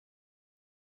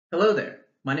Hello there.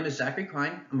 My name is Zachary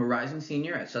Klein. I'm a rising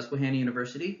senior at Susquehanna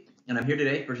University, and I'm here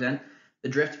today to present the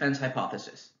drift fence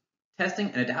hypothesis, testing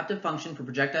an adaptive function for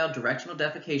projectile directional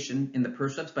defecation in the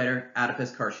purse web spider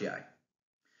Adipus cartiae.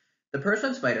 The purse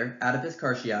web spider Adipus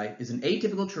cartiae is an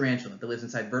atypical tarantula that lives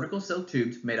inside vertical silk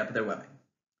tubes made up of their webbing.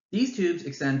 These tubes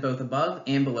extend both above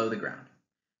and below the ground.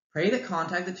 Prey that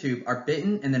contact the tube are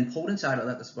bitten and then pulled inside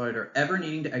without the spider ever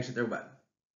needing to exit their web.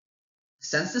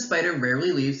 Since the spider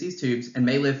rarely leaves these tubes and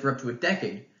may live for up to a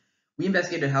decade, we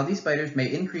investigated how these spiders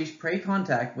may increase prey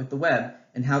contact with the web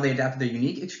and how they adapted their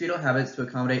unique excretal habits to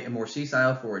accommodate a more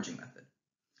sessile foraging method.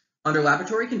 Under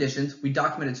laboratory conditions, we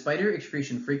documented spider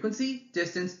excretion frequency,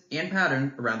 distance, and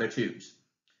pattern around their tubes.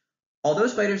 Although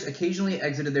spiders occasionally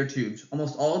exited their tubes,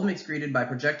 almost all of them excreted by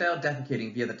projectile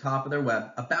defecating via the top of their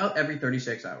web about every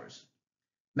 36 hours.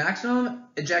 Maximum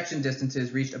ejection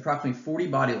distances reached approximately 40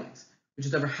 body lengths, which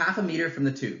is over half a meter from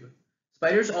the tube.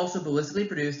 Spiders also ballistically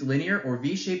produced linear or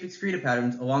V-shaped excreta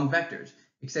patterns along vectors,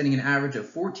 extending an average of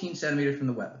 14 centimeters from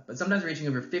the web, but sometimes reaching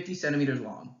over 50 centimeters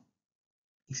long.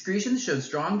 Excretions showed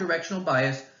strong directional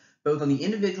bias both on the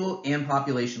individual and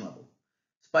population level.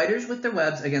 Spiders with their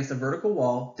webs against a vertical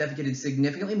wall defecated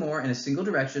significantly more in a single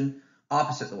direction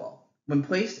opposite the wall. When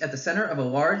placed at the center of a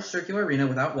large circular arena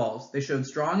without walls, they showed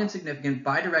strong and significant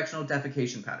bidirectional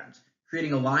defecation patterns,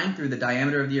 creating a line through the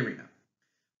diameter of the arena.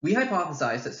 We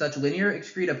hypothesized that such linear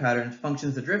excreta patterns function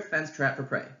as a drift fence trap for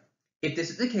prey. If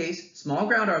this is the case, small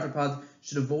ground arthropods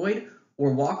should avoid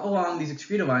or walk along these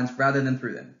excreta lines rather than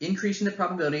through them, increasing the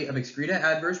probability of excreta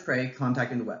adverse prey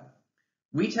contacting the web.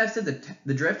 We tested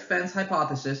the drift fence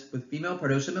hypothesis with female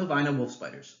Protosa milvina wolf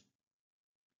spiders.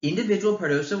 Individual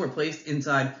Protosa were placed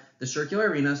inside the circular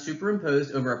arena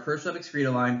superimposed over a purse web excreta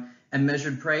line and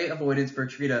measured prey avoidance for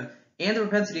excreta and the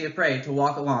propensity of prey to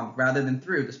walk along rather than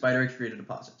through the spider excreta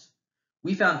deposits.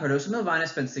 We found Protosa milvina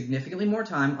spent significantly more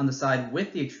time on the side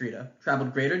with the excreta,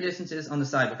 traveled greater distances on the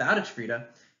side without excreta,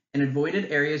 and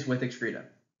avoided areas with excreta.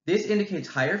 This indicates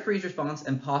higher freeze response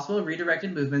and possible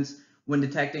redirected movements when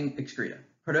detecting excreta.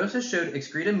 Protosa showed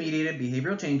excreta-mediated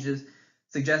behavioral changes,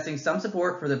 suggesting some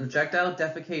support for the projectile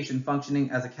defecation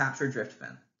functioning as a capture drift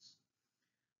fence.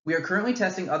 We are currently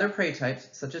testing other prey types,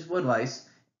 such as woodlice,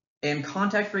 and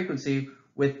contact frequency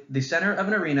with the center of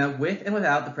an arena with and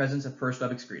without the presence of purse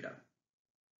web excreta.